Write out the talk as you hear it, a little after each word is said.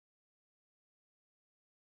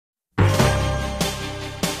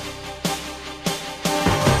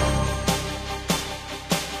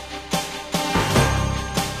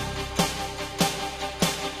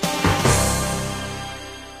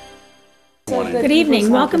Good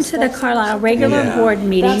evening. Welcome to the Carlisle regular board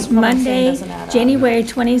meeting, Monday, January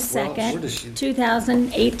 22nd,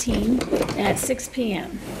 2018, at 6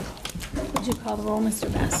 p.m. Would you call the roll, Mr.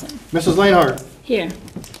 Basson? Mrs. Lanehart. Here.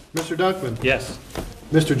 Mr. Dunkman. Yes.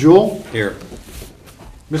 Mr. Jewell. Here.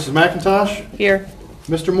 Mrs. McIntosh. Here.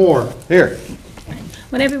 Mr. Moore. Here.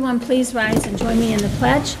 Would everyone please rise and join me in the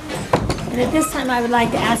pledge? And at this time, I would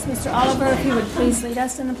like to ask Mr. Oliver if he would please lead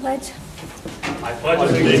us in the pledge. I pledge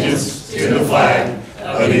allegiance to the flag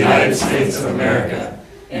of the United States of America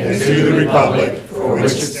and to the republic for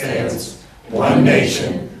which it stands, one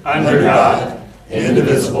nation, under God,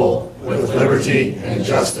 indivisible, with liberty and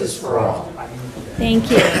justice for all. Thank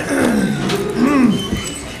you.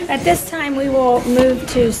 At this time, we will move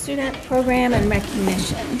to student program and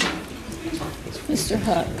recognition. Mr.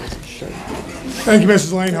 Hook. Thank you,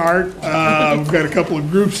 Mrs. Lanehart. We've got a couple of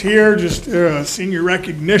groups here, just senior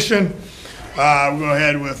recognition. We'll go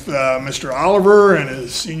ahead with Mr. Oliver and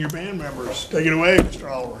his senior band members. Take it away,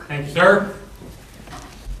 Mr. Oliver. Thank you, sir.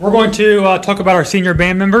 We're going to talk about our senior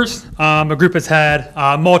band members. A group that's had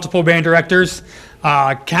multiple band directors,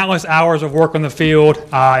 countless hours of work on the field,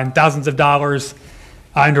 and thousands of dollars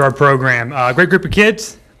into our program. Great group of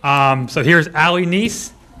kids. So here's Allie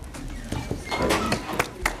Neese.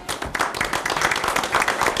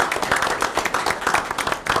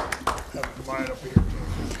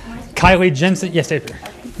 Kylie Jensen, yes, Dave,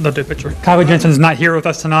 they'll do a picture. Kylie Jensen is not here with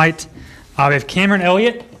us tonight. We have Cameron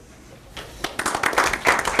Elliott.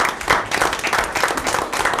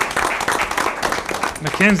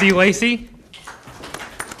 Mackenzie Lacey.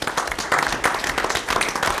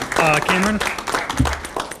 Cameron.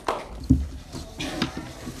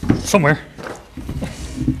 Somewhere.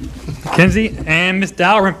 Mackenzie and Miss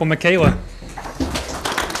Dalrymple, Michaela.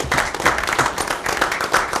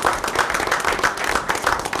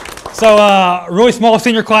 So really small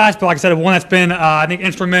senior class, but like I said, one that's been, I think,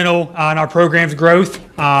 instrumental in our program's growth.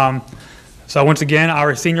 So once again,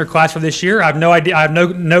 our senior class for this year, I have no idea, I have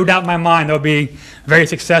no doubt in my mind they'll be very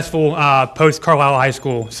successful post Carlisle High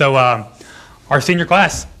School. So our senior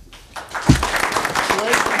class.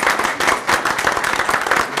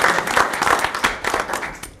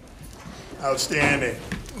 Outstanding,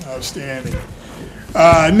 outstanding.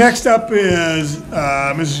 Next up is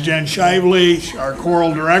Mrs. Jen Shively, our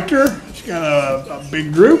choral director. She's got a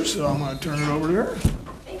big group, so I'm going to turn it over to her.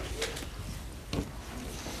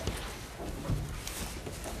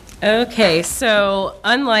 Okay, so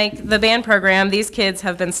unlike the band program, these kids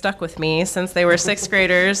have been stuck with me since they were sixth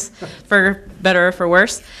graders, for better or for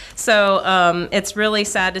worse. So it's really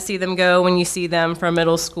sad to see them go when you see them from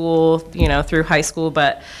middle school, you know, through high school,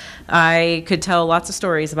 but I could tell lots of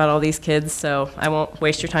stories about all these kids, so I won't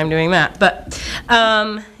waste your time doing that. But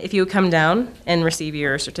if you would come down and receive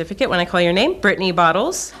your certificate when I call your name. Brittany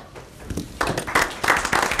Bottles.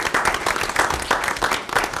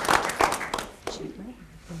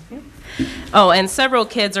 Oh, and several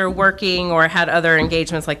kids are working or had other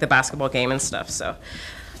engagements like the basketball game and stuff. So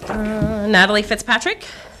Natalie Fitzpatrick.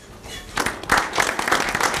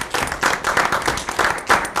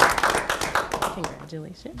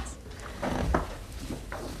 Congratulations.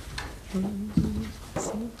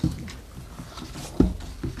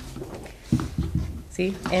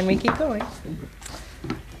 See, and we keep going.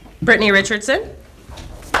 Brittany Richardson.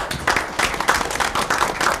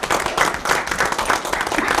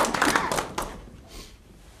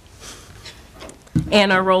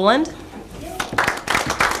 Anna Rowland.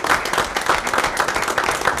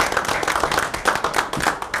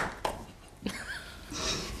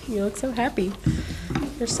 You look so happy.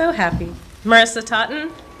 You're so happy. Marissa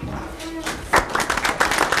Totten.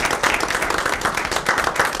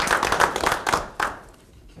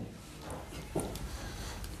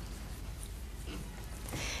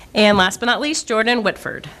 And last but not least, Jordan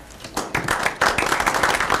Whitford.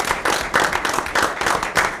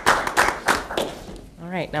 All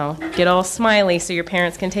right, now get all smiley so your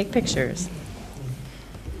parents can take pictures.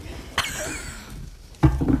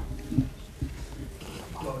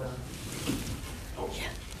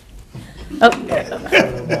 Oh,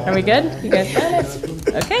 are we good? You guys got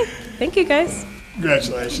it? Okay, thank you guys.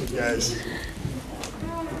 Congratulations, guys.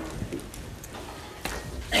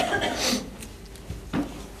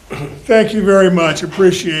 Thank you very much.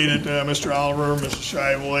 Appreciate it, Mr. Oliver, Mrs.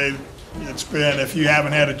 Shively. It's been, if you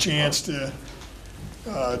haven't had a chance to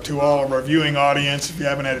all of our viewing audience, if you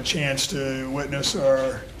haven't had a chance to witness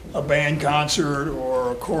a band concert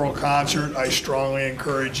or a choral concert, I strongly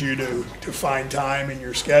encourage you to find time in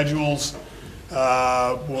your schedules.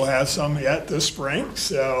 We'll have some yet this spring,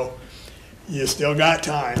 so you still got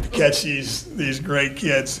time to catch these great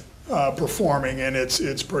kids performing, and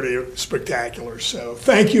it's pretty spectacular. So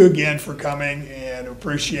thank you again for coming, and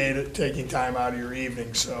appreciate it, taking time out of your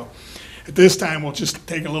evening. So at this time, we'll just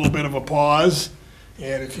take a little bit of a pause,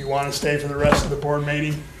 and if you want to stay for the rest of the board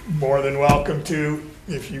meeting, more than welcome to.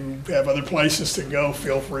 If you have other places to go,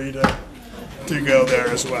 feel free to go there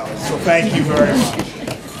as well. So thank you very much.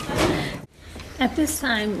 At this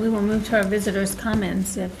time, we will move to our visitors'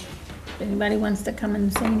 comments. If anybody wants to come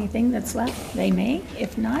and say anything that's left, they may.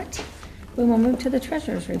 If not, we will move to the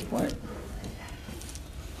treasurer's report.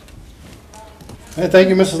 Hey, thank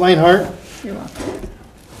you, Mrs. Lanehart. You're welcome.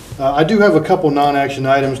 I do have a couple non-action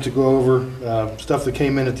items to go over, stuff that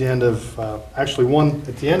came in at the end of, actually one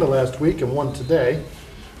at the end of last week and one today.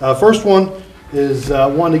 First one is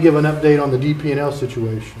one to give an update on the DP&L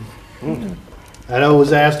situation. I know it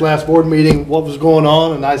was asked last board meeting what was going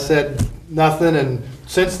on, and I said nothing, and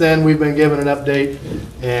since then we've been given an update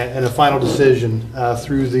and a final decision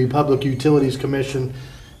through the Public Utilities Commission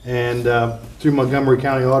and through Montgomery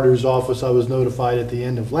County Auditor's Office. I was notified at the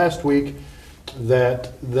end of last week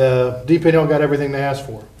that the DP&L got everything they asked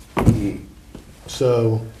for.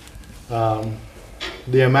 So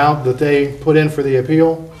the amount that they put in for the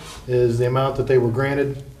appeal is the amount that they were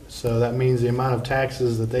granted. So that means the amount of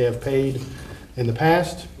taxes that they have paid in the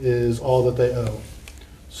past is all that they owe.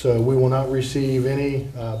 So we will not receive any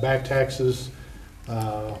back taxes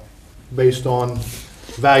based on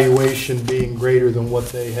valuation being greater than what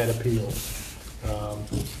they had appealed.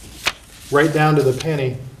 Right down to the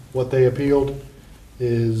penny, what they appealed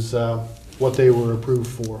is what they were approved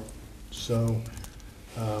for. So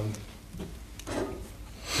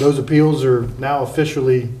those appeals are now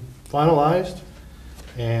officially finalized,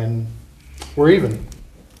 and we're even.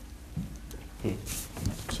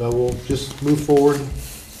 So we'll just move forward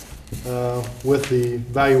with the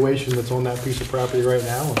valuation that's on that piece of property right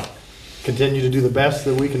now, and continue to do the best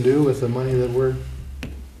that we can do with the money that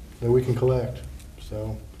we can collect.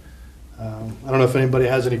 So I don't know if anybody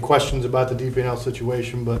has any questions about the DP&L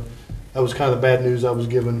situation, but that was kind of the bad news I was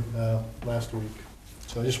given last week.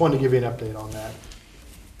 So I just wanted to give you an update on that.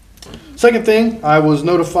 Second thing, I was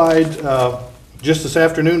notified just this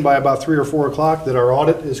afternoon by about 3 or 4 o'clock that our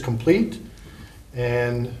audit is complete.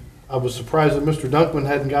 And I was surprised that Mr. Dunkman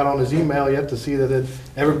hadn't got on his email yet to see that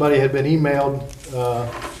everybody had been emailed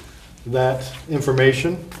that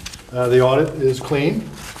information. The audit is clean.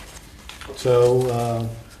 So,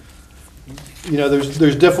 you know,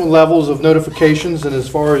 there's different levels of notifications, and as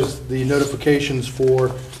far as the notifications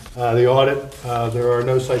for the audit, there are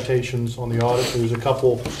no citations on the audit. There's a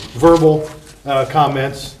couple verbal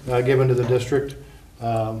comments given to the district,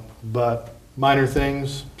 but minor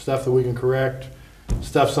things, stuff that we can correct,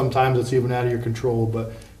 stuff sometimes that's even out of your control.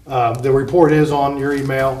 But the report is on your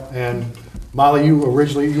email, and Molly, you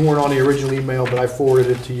weren't on the original email, but I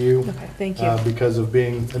forwarded it to you. Okay, thank you. Because of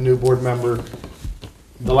being a new board member.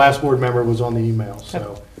 The last board member was on the email,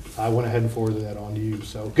 so I went ahead and forwarded that on to you.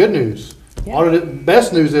 So good news. Yeah.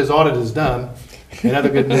 Best news is audit is done. And other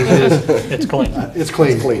good news is It's clean. it's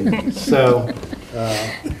clean. So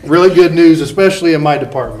really good news, especially in my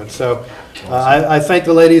department. So I thank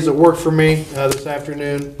the ladies that worked for me this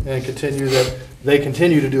afternoon, and they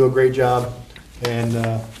continue to do a great job.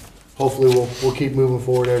 And hopefully we'll keep moving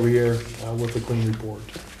forward every year with a clean report.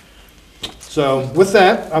 So with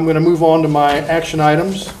that, I'm going to move on to my action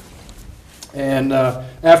items. And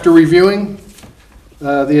after reviewing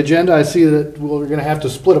the agenda, I see that we're going to have to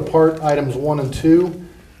split apart items 1 and 2.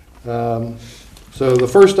 So the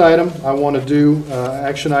first item, I want to do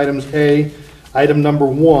action items A, item number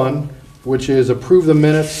 1, which is approve the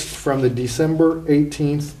minutes from the December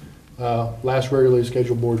 18th last regularly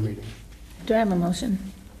scheduled board meeting. Do I have a motion?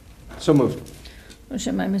 So moved.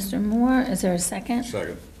 Motion by Mr. Moore. Is there a second?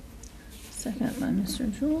 Second. Second by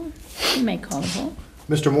Mr. Jewell. You may call the vote.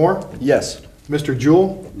 Mr. Moore? Yes. Mr.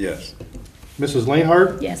 Jewell? Yes. Mrs.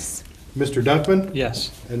 Lanehart? Yes. Mr. Dunkman? Yes.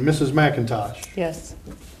 And Mrs. McIntosh? Yes.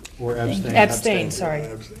 Or Thank you. abstain? Abstain, sorry.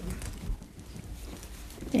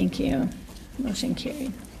 Thank you. Motion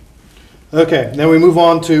carried. Okay, then we move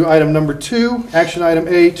on to item number 2, action item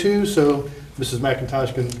A2, so Mrs.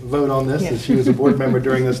 McIntosh can vote on this, as she was a board member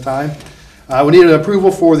during this time. We need an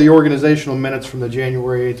approval for the organizational minutes from the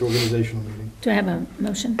January 8th organizational meeting. Do I have a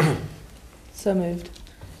motion? So moved.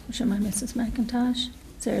 Motion by Mrs. McIntosh.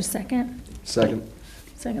 Is there a second? Second.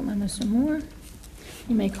 Second by Mr. Moore.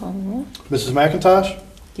 You may call the roll. Mrs. McIntosh?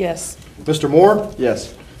 Yes. Mr. Moore?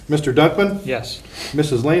 Yes. Mr. Dunkman? Yes.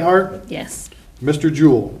 Mrs. Lanehart? Yes. Mr.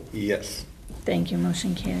 Jewell? Yes. Thank you.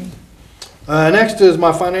 Motion carried. Next is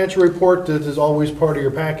my financial report that is always part of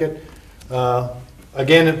your packet.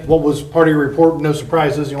 Again, what was part of your report, no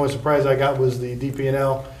surprises. The only surprise I got was the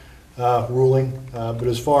DP&L ruling. But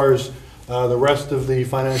as far as the rest of the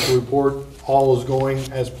financial report, all is going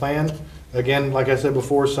as planned. Again, like I said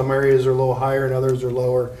before, some areas are a little higher and others are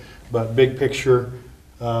lower, but big picture,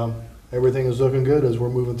 everything is looking good as we're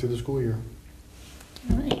moving through the school year.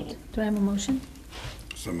 All right, do I have a motion?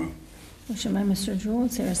 So moved. Motion by Mr. Jewell,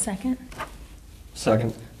 is there a second?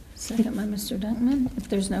 Second. Second by Mr. Dunkman. If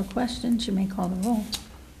there's no questions, you may call the roll.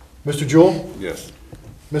 Mr. Jewell, Yes.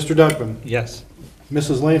 Mr. Dunkman, Yes.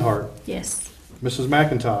 Mrs. Lainhart, Yes, Mrs.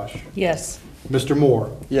 McIntosh, Yes. Mr.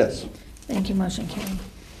 Moore. Yes. thank you, motion carried.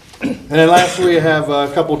 And then lastly, I have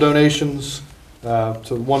a couple donations,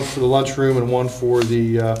 one for the lunchroom and one for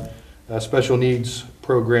the special needs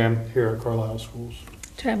program here at Carlisle Schools.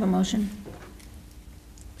 Do I have a motion?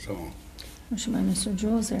 So moved. Motion by Mr.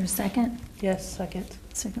 Jewell, is there a second? Yes, second.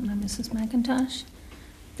 Second by Mrs. McIntosh.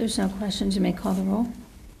 If there's no questions, you may call the roll.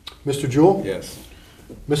 Mr. Jewell, Yes.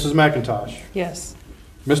 Mrs. McIntosh, Yes.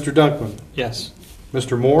 Mr. Dunkman, Yes.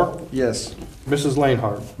 Mr. Moore, Yes. Mrs.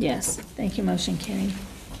 Lainhart. Yes, thank you, motion carried.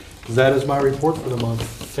 That is my report for the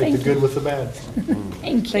month. Take Thank the good with the bad.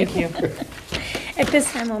 Thank you. Thank you. At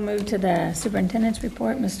this time, we'll move to the superintendent's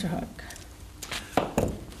report. Mr. Hook.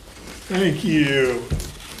 Thank you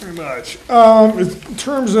very much. In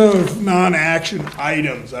terms of non-action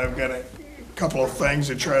items, I've got a couple of things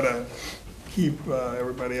to try to keep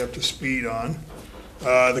everybody up to speed on.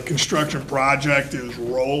 The construction project is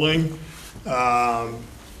rolling.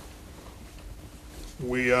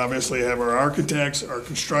 We obviously have our architects, our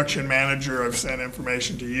construction manager. I've sent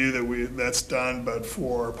information to you that's done, but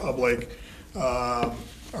for public, our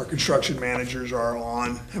construction managers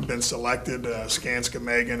have been selected. Skanska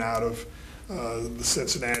Megan out of the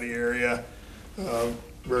Cincinnati area,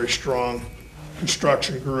 very strong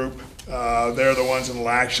construction group. They're the ones that will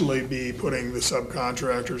actually be putting the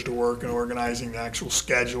subcontractors to work and organizing the actual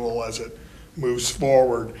schedule as it moves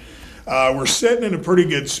forward. We're sitting in a pretty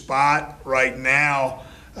good spot right now.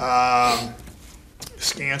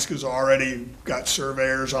 Skanska's already got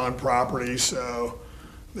surveyors on property, so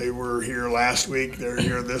they were here last week, they're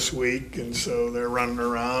here this week, and so they're running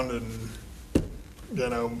around and,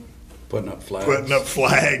 Putting up flags. putting up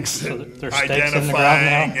flags and there's stakes in the ground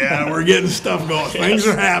identifying. now? Yeah, we're getting stuff going. Things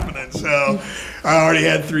are happening. So I already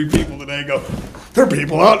had 3 people today go, there are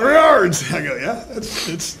people out in their yards. I go, yeah,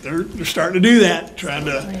 they're starting to do that, trying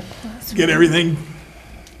to get everything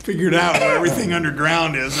figured out where everything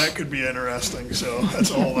underground is. That could be interesting. So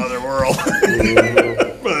that's a whole other world.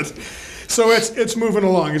 But so it's moving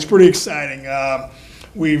along. It's pretty exciting.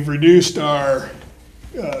 We've reduced our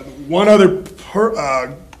one other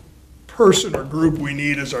person or group we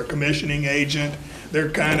need is our commissioning agent.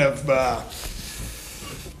 They're kind of,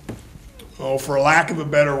 for lack of a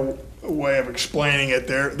better way of explaining it,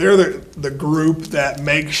 they're the group that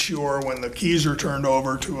makes sure when the keys are turned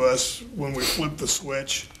over to us, when we flip the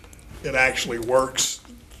switch, it actually works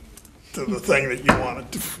to the thing that you want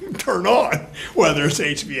it to turn on, whether it's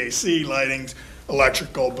HVAC, lighting,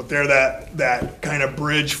 electrical, but they're that kind of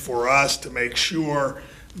bridge for us to make sure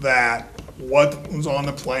that what was on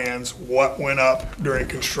the plans, what went up during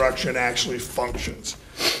construction actually functions.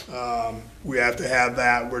 We have to have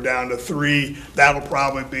that. We're down to 3. That'll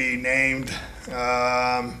probably be named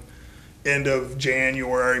end of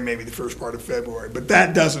January, maybe the first part of February. But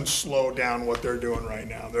that doesn't slow down what they're doing right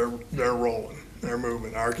now. They're rolling. They're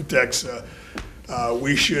moving. Architects,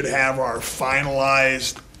 we should have our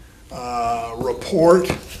finalized report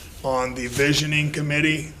on the visioning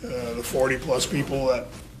committee, the 40-plus people that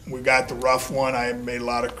we got the rough one. I made a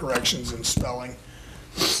lot of corrections in spelling,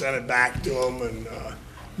 sent it back to them, and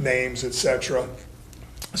names, etc.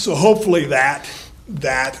 So hopefully that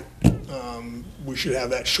we should have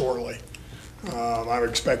that shortly. I'm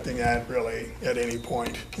expecting that really at any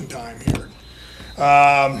point in time here.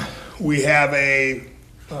 We have a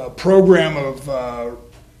program of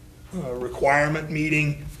requirement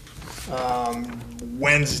meeting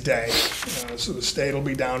Wednesday. So the state will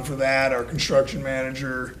be down for that. Our construction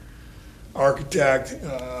manager, architect,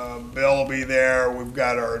 Bill will be there. We've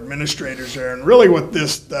got our administrators there. And really what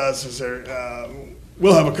this does is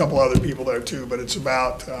we'll have a couple other people there too, but it's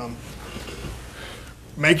about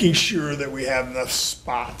making sure that we have enough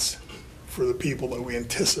spots for the people that we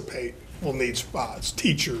anticipate will need spots,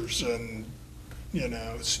 teachers and,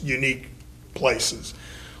 unique places.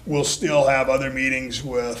 We'll still have other meetings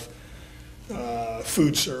with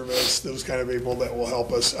food service, those kind of people that will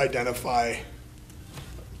help us identify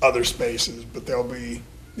other spaces, but the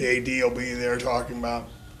AD will be there talking about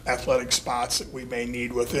athletic spots that we may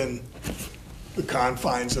need within the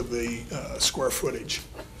confines of the square footage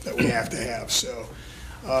that we have to have. So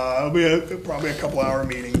it'll be probably a couple-hour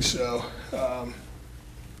meeting. So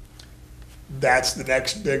that's the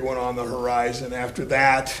next big one on the horizon. After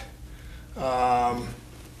that,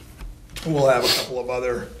 we'll have a couple of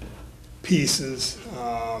other pieces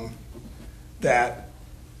that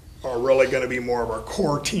are really going to be more of our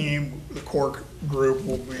core team. The core group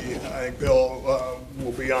will be, I think Bill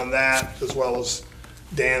will be on that, as well as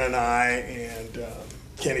Dan and I, and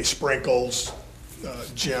Kenny Sprinkles,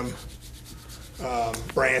 Jim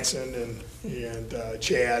Branson, and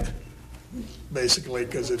Chad, basically,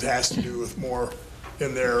 because it has to do with more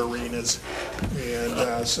in their arenas.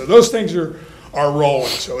 And so those things are rolling.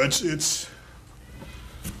 So it's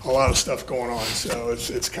a lot of stuff going on. So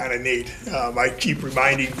it's kind of neat. I keep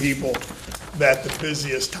reminding people that the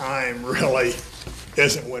busiest time really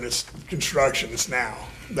isn't when it's construction, it's now.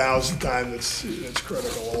 Now's the time that's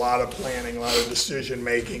critical. A lot of planning, a lot of decision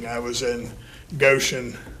making. I was in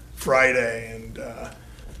Goshen Friday and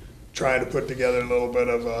trying to put together a little bit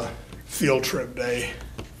of a field trip day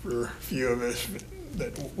for a few of us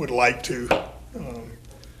that would like to go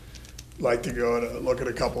to look at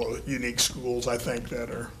a couple of unique schools, I think, that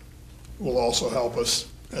will also help us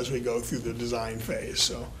as we go through the design phase.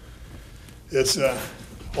 So it's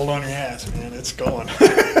hold on your hats, man. It's going,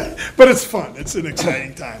 but it's fun. It's an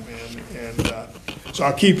exciting time, man. And so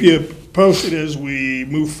I'll keep you posted as we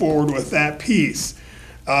move forward with that piece.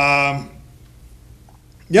 The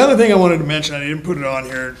other thing I wanted to mention, I didn't put it on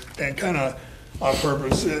here, and kind of on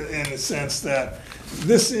purpose, in the sense that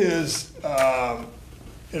this is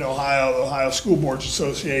in Ohio, the Ohio School Boards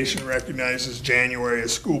Association recognizes January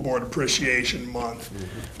as School Board Appreciation Month.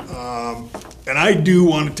 And I do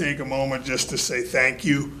want to take a moment just to say thank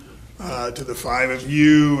you to the 5 of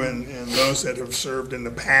you and those that have served in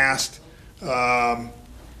the past. I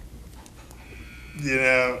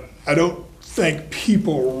don't think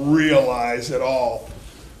people realize at all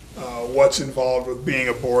what's involved with being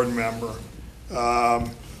a board member.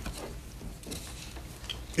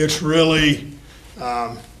 It's really,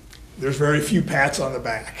 there's very few pats on the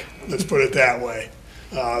back, let's put it that way.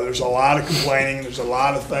 There's a lot of complaining, there's a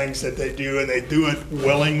lot of things that they do, and they do it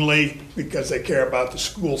willingly because they care about the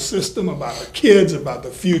school system, about our kids, about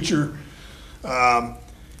the future.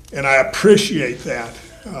 And I appreciate that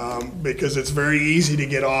because it's very easy to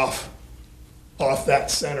get off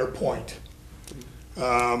that center point.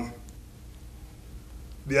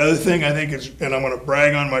 The other thing I think is, and I'm going to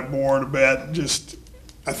brag on my board a bit, just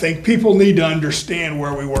I think people need to understand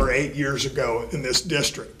where we were 8 years ago in this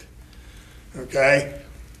district, okay?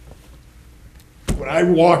 When I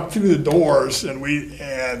walked through the doors and we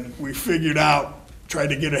figured out, tried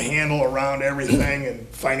to get a handle around everything, and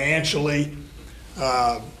financially,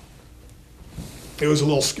 it was a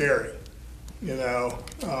little scary.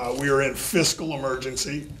 We were in fiscal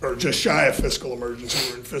emergency, or just shy of fiscal emergency.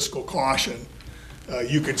 We were in fiscal caution.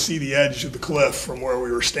 You could see the edge of the cliff from where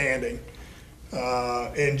we were standing.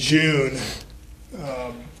 In June,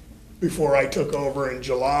 before I took over in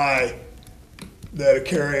July, that a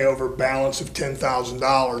carryover balance of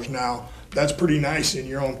 $10,000. Now, that's pretty nice in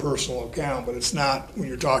your own personal account, but it's not when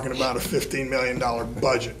you're talking about a $15 million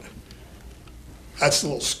budget. That's a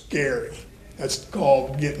little scary. That's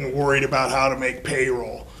called getting worried about how to make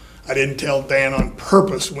payroll. I didn't tell Dan on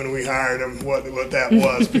purpose when we hired him what that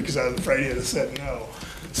was because I was afraid he'd have said no.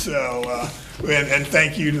 So, and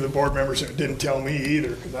thank you to the board members that didn't tell me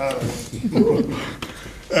either, because it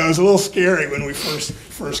was a little scary when we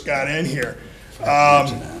first got in here.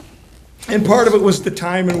 And part of it was the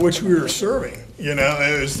time in which we were serving.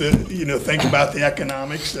 It was think about the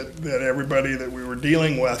economics that everybody that we were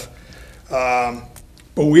dealing with. But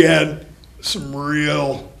we had some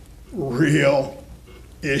real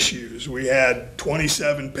issues. We had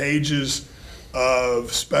 27 pages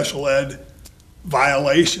of special ed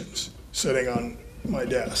violations sitting on my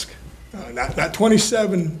desk. Not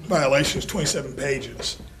 27 violations, 27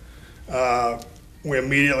 pages. We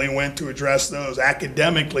immediately went to address those.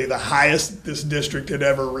 Academically, the highest this district had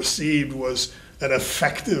ever received was an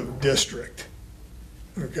effective district,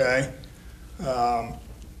 okay?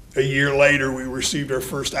 A year later, we received our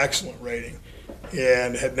first excellent rating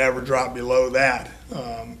and had never dropped below that.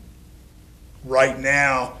 Right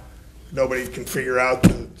now, nobody can figure out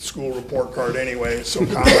the school report card anyway, it's so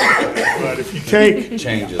complicated. But if you take,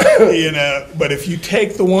 but if you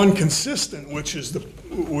take the one consistent, which is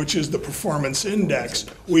the performance index,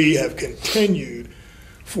 we have continued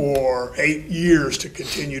for 8 years to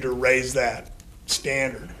continue to raise that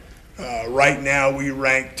standard. Right now, we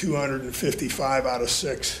rank 255 out of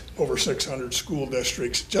over 600 school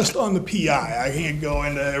districts just on the PI. I can't go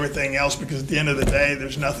into everything else because at the end of the day,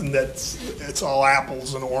 there's nothing it's all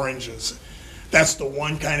apples and oranges. That's the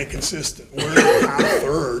one kind of consistent. We're the top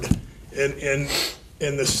third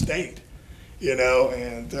in the state.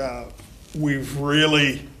 and we've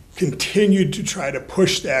really continued to try to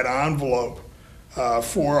push that envelope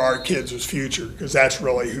for our kids' future, because that's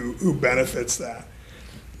really who benefits that.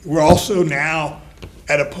 We're also now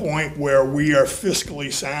at a point where we are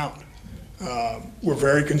fiscally sound. We're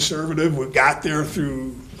very conservative. We got there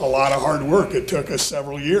through a lot of hard work. It took us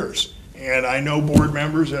several years. And I know board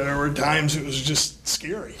members that there were times it was just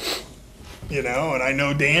scary, and I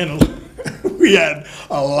know Dan, we had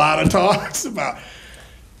a lot of talks about,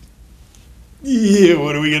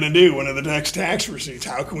 what are we gonna do? When are the next tax receipts?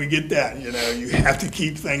 How can we get that? You have to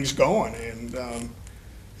keep things going. And,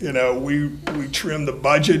 we trimmed the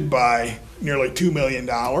budget by nearly $2 million.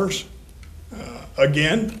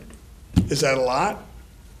 Again, is that a lot?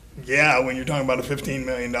 Yeah, when you're talking about a $15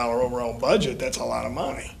 million overall budget, that's a lot of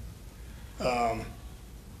money.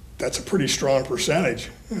 That's a pretty strong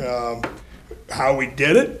percentage. How we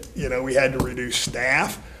did it, we had to reduce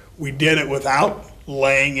staff. We did it without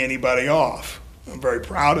laying anybody off. I'm very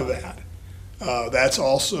proud of that. That's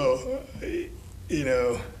also,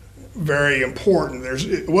 very important.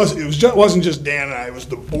 It wasn't just Dan and I, it was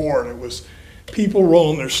the board. It was people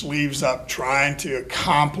rolling their sleeves up trying to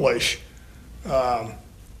accomplish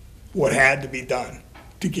what had to be done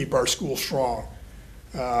to keep our school strong.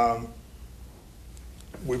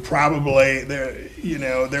 We probably,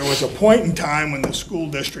 there was a point in time when the school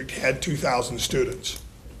district had 2,000 students,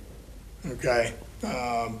 okay?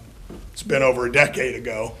 It's been over a decade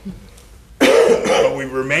ago, but we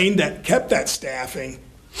kept that staffing,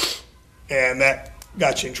 and that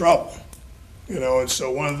got you in trouble. And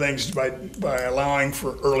so one of the things by allowing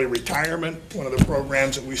for early retirement, one of the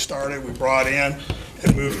programs that we started, we brought in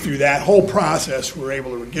and moved through that whole process. We were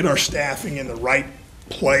able to get our staffing in the right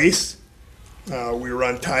place. We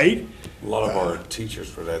run tight. A lot of our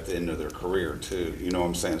teachers were at the end of their career too. You know what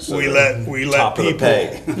I'm saying? So we let top of the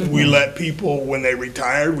pay. We let people, when they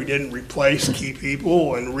retired, we didn't replace key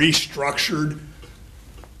people, and restructured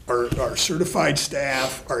our certified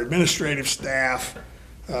staff, our administrative staff.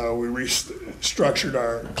 We restructured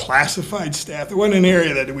our classified staff. There wasn't an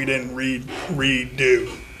area that we didn't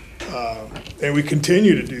redo, and we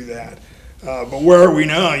continue to do that. But where are we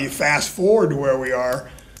now? You fast forward to where we are.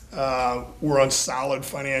 We're on solid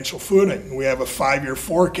financial footing. We have a 5-year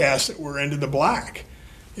forecast that we're into the black.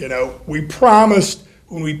 We promised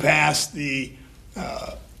when we passed the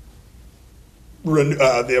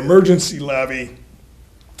emergency levy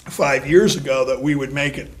 5 years ago that we would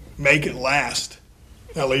make it last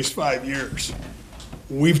at least 5 years.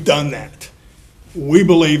 We've done that. We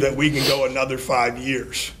believe that we can go another 5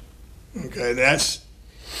 years. Okay,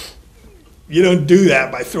 you don't do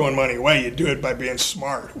that by throwing money away. You do it by being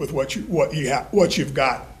smart with what you've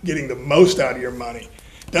got, getting the most out of your money.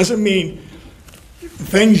 Doesn't mean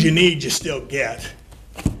things you need you still get.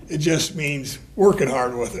 It just means working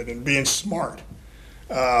hard with it and being smart.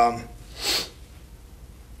 The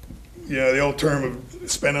old term of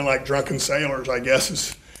spending like drunken sailors, I guess,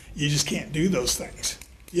 is you just can't do those things.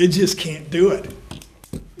 You just can't do it.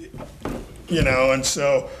 And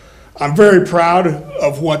so I'm very proud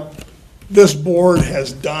of what this board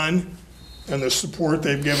has done and the support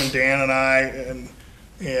they've given Dan and I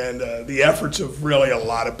and the efforts of really a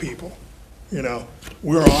lot of people.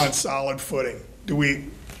 We're on solid footing.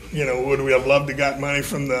 Would we have loved to got money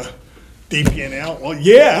from the DP&L? Well,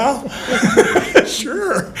 yeah,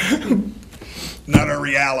 sure. Not our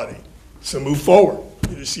reality. So move forward.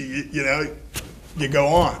 You go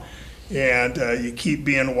on, and you keep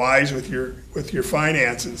being wise with your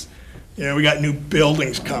finances. We got new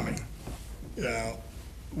buildings coming,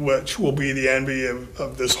 which will be the envy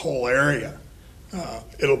of this whole area.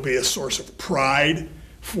 It'll be a source of pride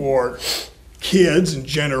for kids and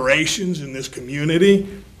generations in this community.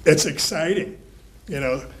 It's exciting.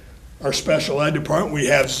 Our special ed department, we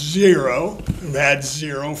have zero. We've had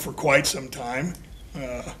zero for quite some time.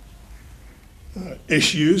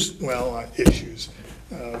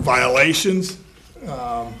 Violations.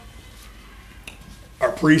 Our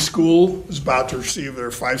preschool is about to receive their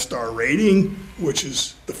 5-star rating, which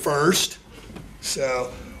is the first.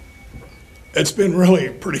 So it's been really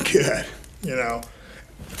pretty good,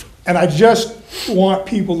 And I just want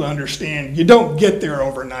people to understand, you don't get there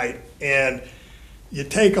overnight, and you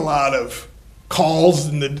take a lot of calls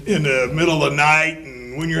in the middle of the night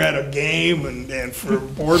and when you're at a game, and for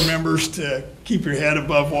board members to keep your head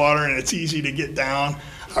above water, and it's easy to get down.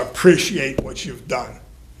 I appreciate what you've done,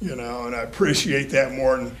 and I appreciate that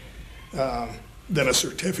more than a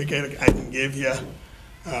certificate I can give you.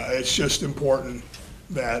 It's just important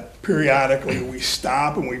that periodically we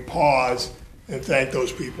stop and we pause and thank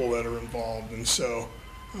those people that are involved. And so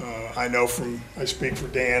I know I speak for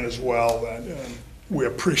Dan as well, that we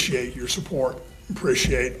appreciate your support,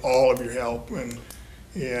 appreciate all of your help, and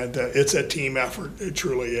it's a team effort, it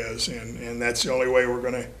truly is, and that's the only way we're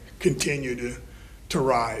going to continue to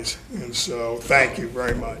rise, and so thank you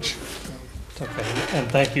very much. It's okay. And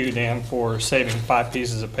thank you, Dan, for saving 5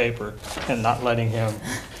 pieces of paper and not letting him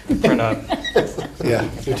print up. Yeah.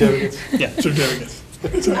 Certificates. Yeah. Certificates.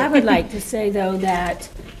 I would like to say, though, that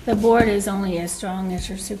the board is only as strong as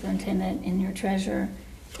your superintendent and your treasurer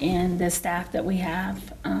and the staff that we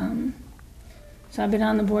have. So I've been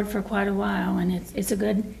on the board for quite a while, and it's a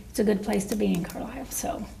good place to be in Carlisle.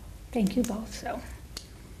 So thank you both. So.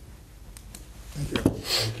 Thank you.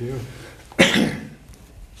 Thank you.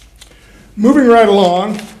 Moving right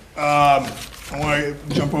along, I want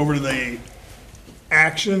to jump over to the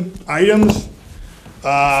action items.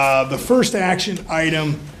 The first action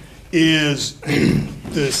item is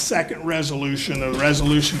the second resolution, a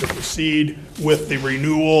resolution to proceed with the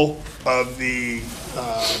renewal of the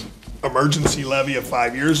emergency levy of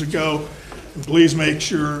 5 years ago. And please make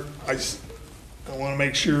sure, I want to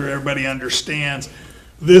make sure everybody understands,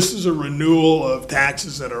 this is a renewal of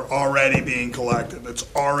taxes that are already being collected. It's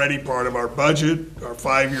already part of our budget, our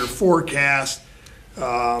 5-year forecast.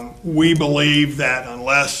 We believe that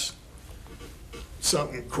unless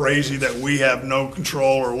something crazy that we have no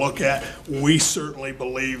control or look at, we certainly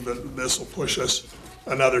believe that this will push us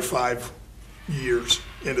another 5 years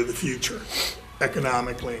into the future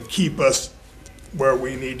economically and keep us where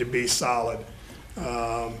we need to be solid.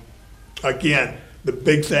 Again, the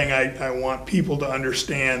big thing I want people to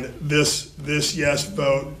understand, this yes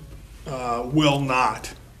vote will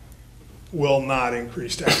not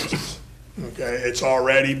increase taxes. Okay, it's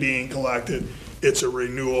already being collected. It's a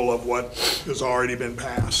renewal of what has already been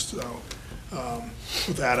passed. So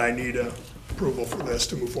with that, I need approval for this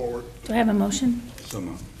to move forward. Do I have a motion? So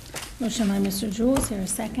moved. Motion by Mr. Jewell. Is there a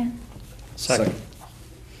second? Second.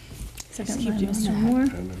 Second by Mr. Moore.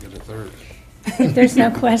 And get a third. If there's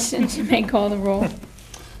no questions, you may call the roll.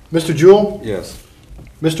 Mr. Jewell? Yes.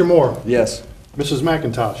 Mr. Moore? Yes. Mrs.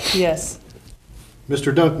 McIntosh? Yes.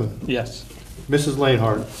 Mr. Dunkman? Yes. Mrs.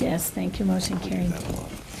 Lainhart? Yes, thank you. Motion carried.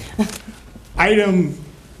 Item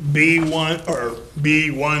B1 or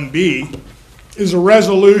B1B is a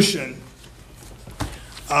resolution.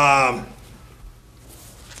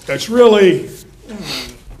 That's really,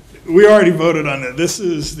 we already voted on it. This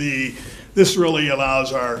really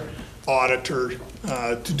allows our auditor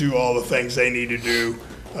to do all the things they need to do.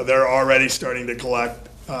 They're already starting to collect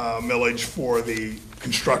millage for the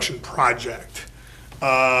construction project.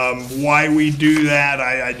 Why we do that,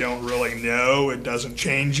 I don't really know. It doesn't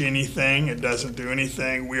change anything. It doesn't do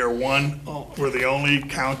anything. We're the only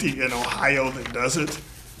county in Ohio that does it.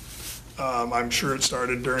 I'm sure it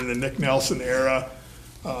started during the Nick Nelson era.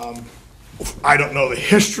 I don't know the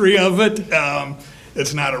history of it.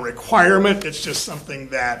 It's not a requirement. It's just something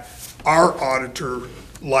that our auditor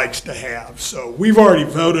likes to have. So we've already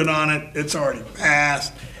voted on it. It's already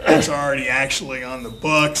passed. It's already actually on the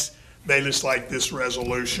books. They just like this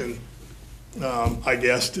resolution, I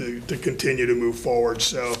guess, to continue to move forward.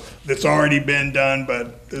 So it's already been done,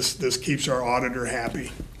 but this keeps our auditor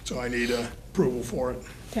happy. So I need approval for it.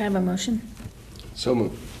 Do I have a motion? So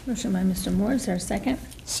moved. Motion by Mr. Moore. Is there a second?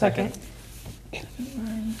 Second.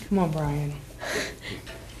 Come on, Brian.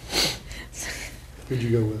 Who'd you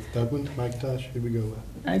go with? Dunkman, McIntosh? Who'd we go with?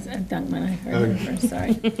 Dunkman, I heard him first,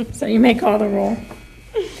 sorry. So you may call the roll.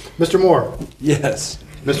 Mr. Moore? Yes.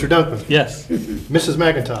 Mr. Dunkman? Yes. Mrs.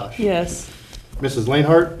 McIntosh? Yes. Mrs.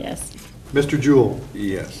 Lainhart? Yes, Mr. Jewell?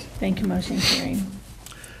 Yes. thank you. Motion carried.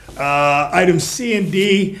 Item C and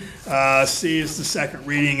D. C is the second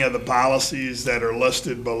reading of the policies that are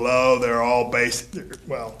listed below. They're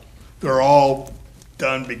all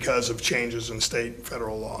done because of changes in state and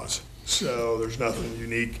federal laws. So there's nothing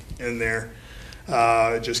unique in there.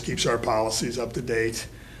 It just keeps our policies up to date.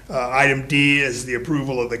 Item D is the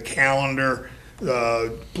approval of the calendar.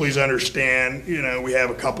 Please understand, we have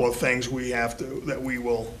a couple of things that we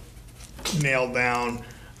will nail down,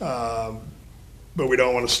 but we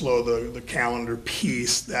don't want to slow the calendar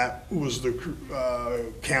piece. That was the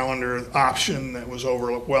calendar option that was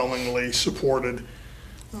overwhelmingly supported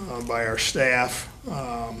by our staff.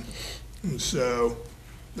 And so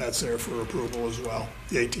that's there for approval as well,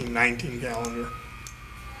 the 18-19 calendar.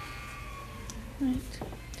 Right.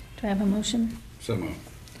 Do I have a motion? So moved.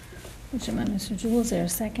 Motion by Mr. Jewell. Is there a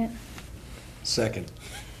second? Second.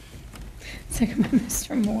 Second by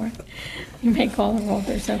Mr. Moore. You may call the roll if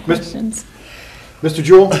there's no questions. Mr.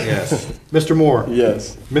 Jewell? Yes. Mr. Moore?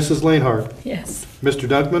 Yes. Mrs. Lainhart? Yes, Mr.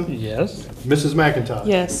 Dunkman? Yes. Mrs. McIntosh?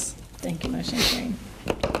 Yes. thank you. Motion carried.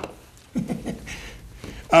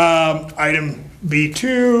 Item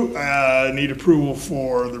B2, need approval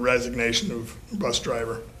for the resignation of bus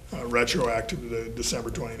driver, retroactive to December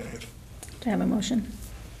 29th. Do I have a motion?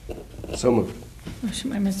 So moved. Motion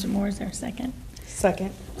by Mr. Moore, is there a second?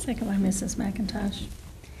 Second. Second by Mrs. McIntosh.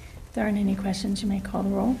 If there aren't any questions, you may call the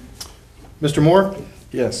roll. Mr. Moore?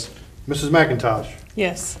 Yes. Mrs. McIntosh?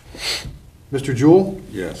 Yes. Mr. Jewell?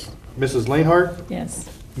 Yes. Mrs. Lainhart? Yes,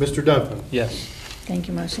 Mr. Dunkman? Yes. thank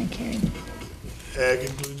you, motion carried. That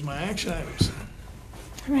concludes my action items.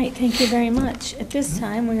 All right, thank you very much. At this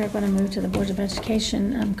time, we are going to move to the Board of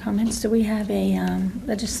Education comments. Do we have a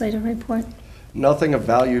legislative report? Nothing of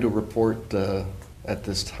value to report at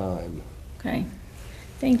this time. Okay,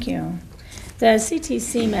 thank you. The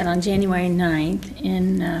CTC met on January 9th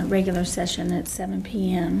in regular session at 7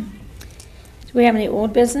 p.m. Do we have any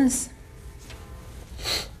old business?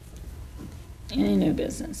 Any new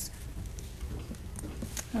business?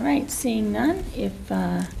 All right, seeing none, if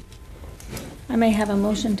I may have a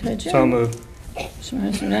motion to adjourn. So moved. So,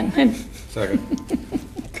 Mr. Dunkman. Second.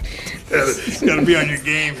 Got to be on your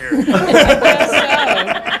game here.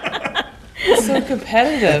 So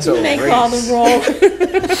competitive. You may call the roll.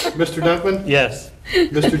 Mr. Dunkman? Yes.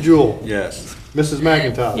 Mr. Jewell? Yes. Mrs.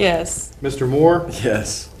 McIntosh? Yes. Mr. Moore?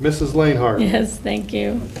 Yes. Mrs. Lainhart? Yes, thank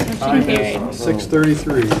you. Motion Time carried. is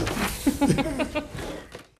 6:33.